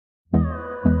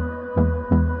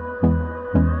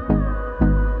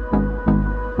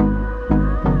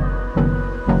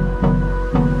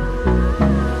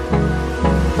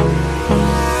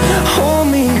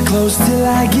close till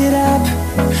I get up.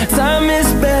 Time is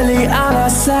barely on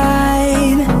our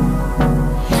side.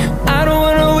 I don't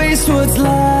wanna waste what's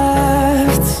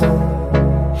left.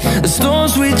 The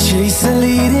storms we chase are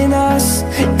leading us,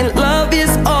 and love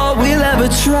is all we'll ever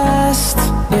trust.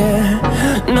 Yeah,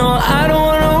 no, I don't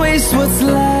wanna waste what's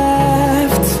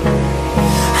left.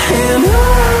 And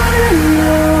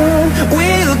on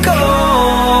we'll go,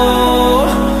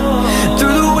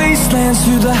 through the wastelands,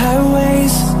 through the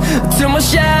highways, till my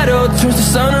shadow turns to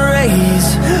sun rays.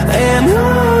 And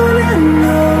on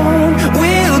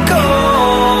we'll go,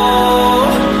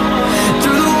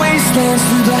 through the wastelands,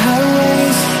 through the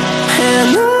highways,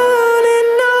 and on.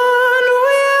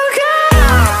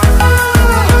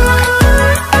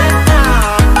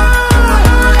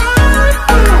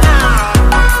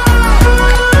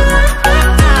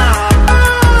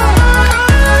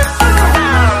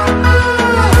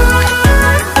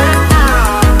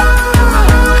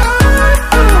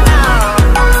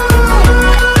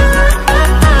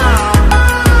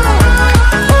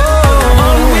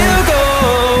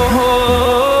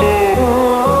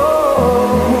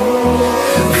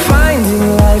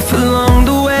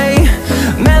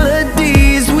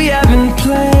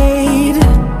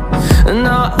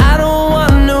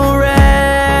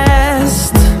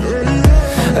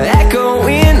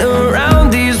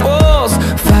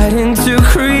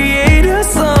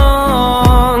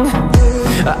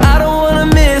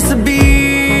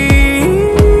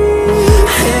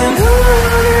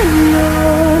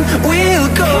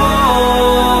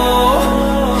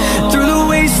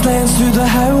 Through the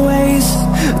highways,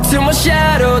 till my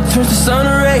shadow turns to sun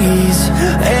rays.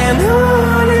 And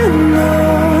on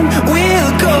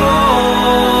we'll go,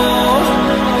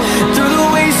 through the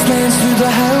wastelands, through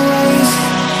the highways,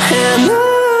 and on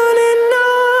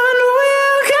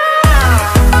we'll go.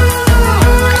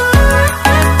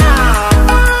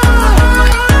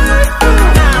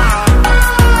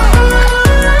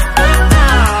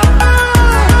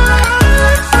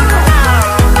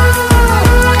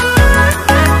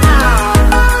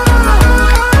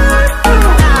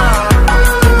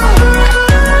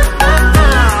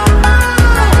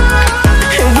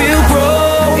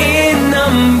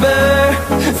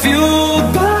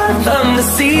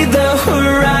 See the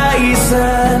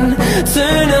horizon,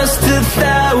 turn us to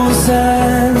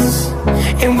thousands,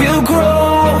 and we'll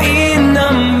grow in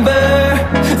number,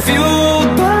 fueled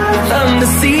by them. To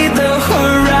see the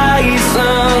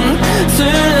horizon,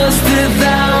 turn us to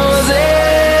thousands,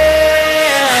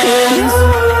 and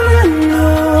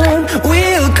on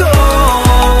we'll go,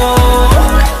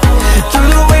 through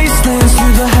the wastelands,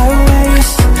 through the highways,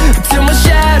 till my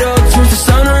shadow turns to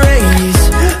sun rays.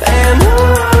 And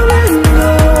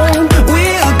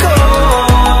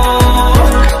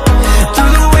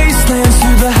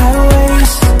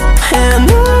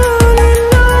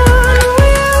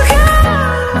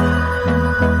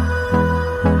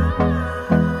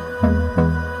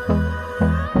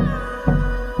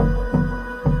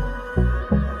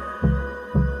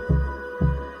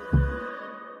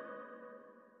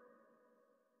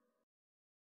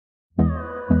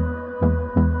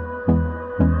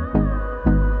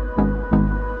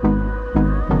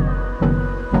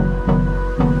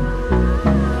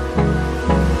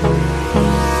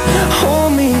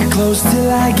close till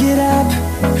I get up.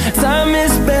 Time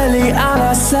is barely on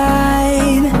our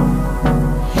side.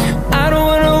 I don't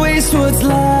wanna waste what's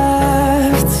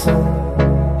left.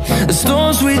 The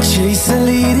storms we chase are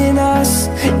leading us,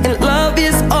 and love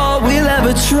is all we'll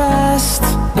ever trust.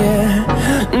 Yeah,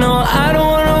 no, I don't